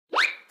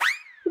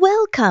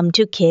Welcome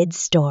to Kids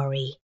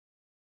Story.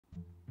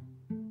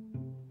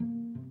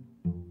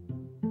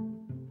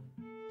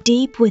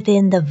 Deep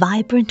within the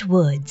vibrant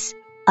woods,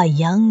 a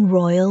young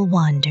royal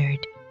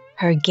wandered.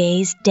 Her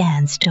gaze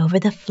danced over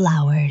the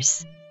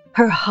flowers.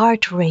 Her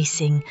heart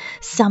racing,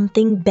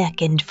 something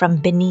beckoned from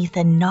beneath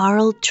a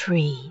gnarled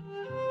tree.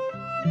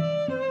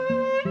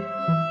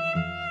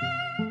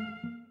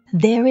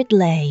 There it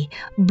lay,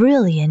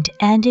 brilliant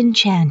and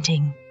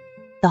enchanting.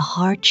 The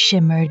heart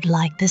shimmered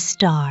like the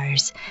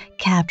stars,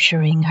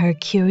 capturing her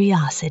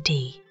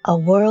curiosity. A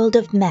world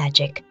of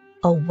magic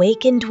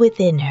awakened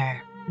within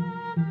her.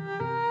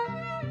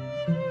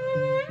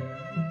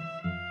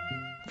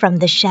 From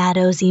the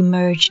shadows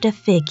emerged a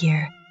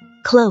figure,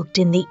 cloaked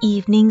in the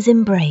evening's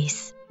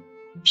embrace.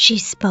 She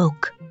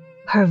spoke,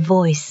 her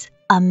voice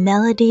a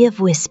melody of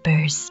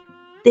whispers.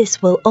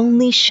 "This will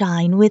only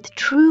shine with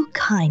true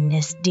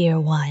kindness, dear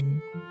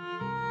one."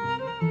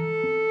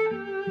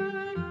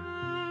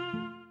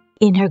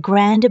 In her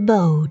grand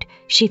abode,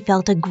 she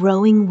felt a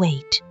growing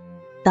weight.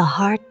 The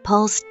heart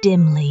pulsed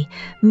dimly,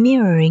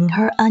 mirroring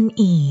her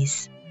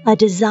unease. A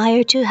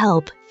desire to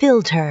help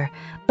filled her,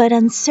 but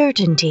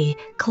uncertainty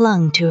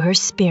clung to her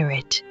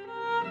spirit.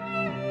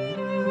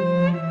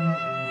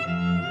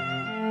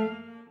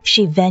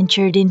 She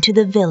ventured into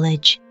the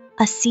village,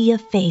 a sea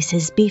of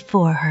faces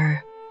before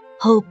her.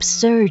 Hope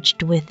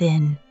surged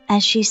within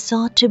as she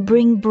sought to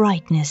bring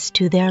brightness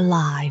to their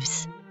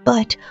lives.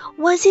 But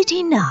was it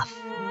enough?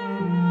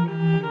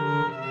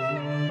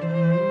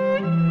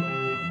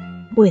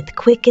 With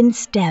quickened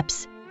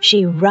steps,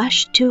 she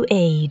rushed to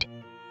aid.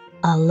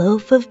 A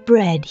loaf of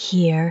bread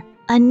here,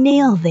 a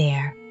nail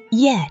there.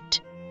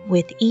 Yet,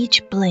 with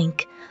each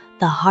blink,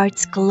 the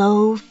heart's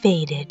glow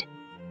faded.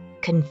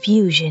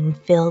 Confusion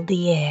filled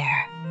the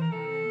air.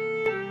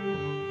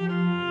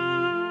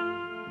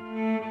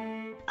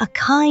 A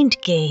kind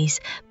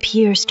gaze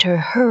pierced her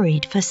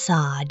hurried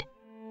facade.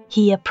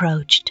 He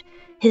approached,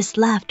 his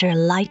laughter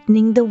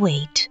lightening the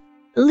weight.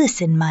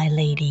 "Listen, my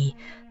lady.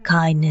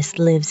 Kindness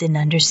lives in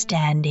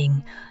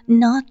understanding,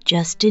 not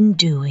just in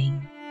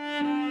doing."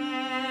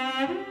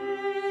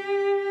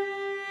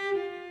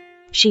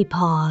 She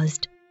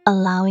paused,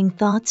 allowing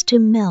thoughts to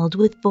meld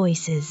with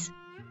voices.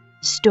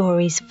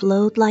 Stories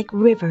flowed like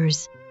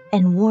rivers,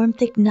 and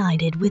warmth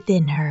ignited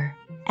within her.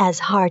 As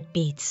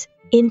heartbeats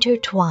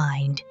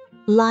intertwined,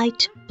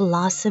 light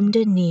blossomed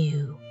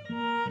anew.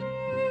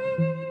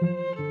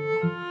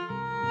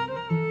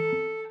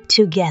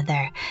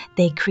 Together,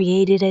 they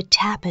created a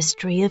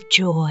tapestry of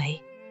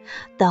joy.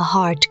 The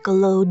heart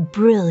glowed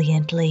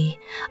brilliantly,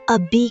 a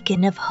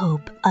beacon of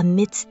hope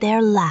amidst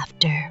their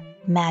laughter.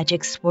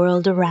 Magic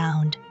swirled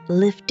around,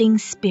 lifting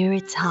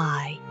spirits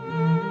high.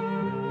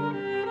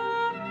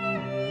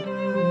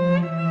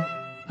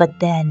 But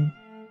then,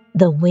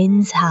 the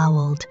winds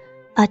howled,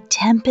 a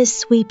tempest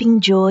sweeping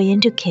joy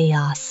into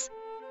chaos.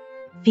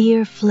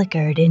 Fear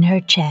flickered in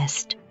her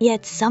chest,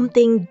 yet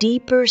something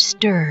deeper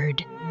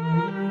stirred.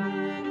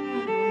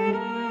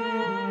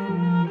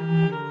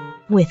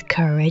 With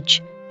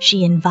courage,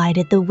 she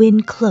invited the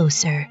wind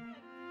closer.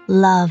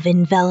 Love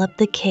enveloped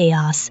the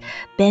chaos,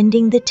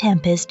 bending the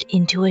tempest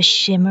into a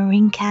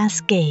shimmering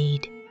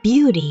cascade.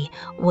 Beauty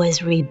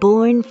was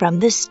reborn from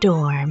the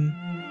storm.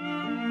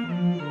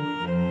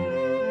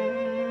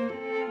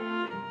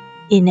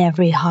 In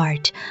every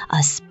heart,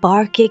 a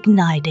spark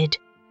ignited,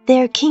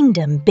 their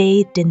kingdom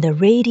bathed in the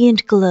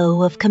radiant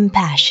glow of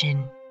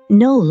compassion.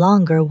 No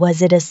longer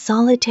was it a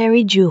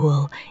solitary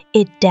jewel,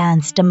 it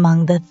danced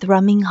among the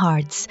thrumming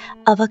hearts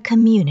of a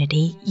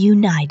community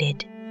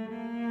united.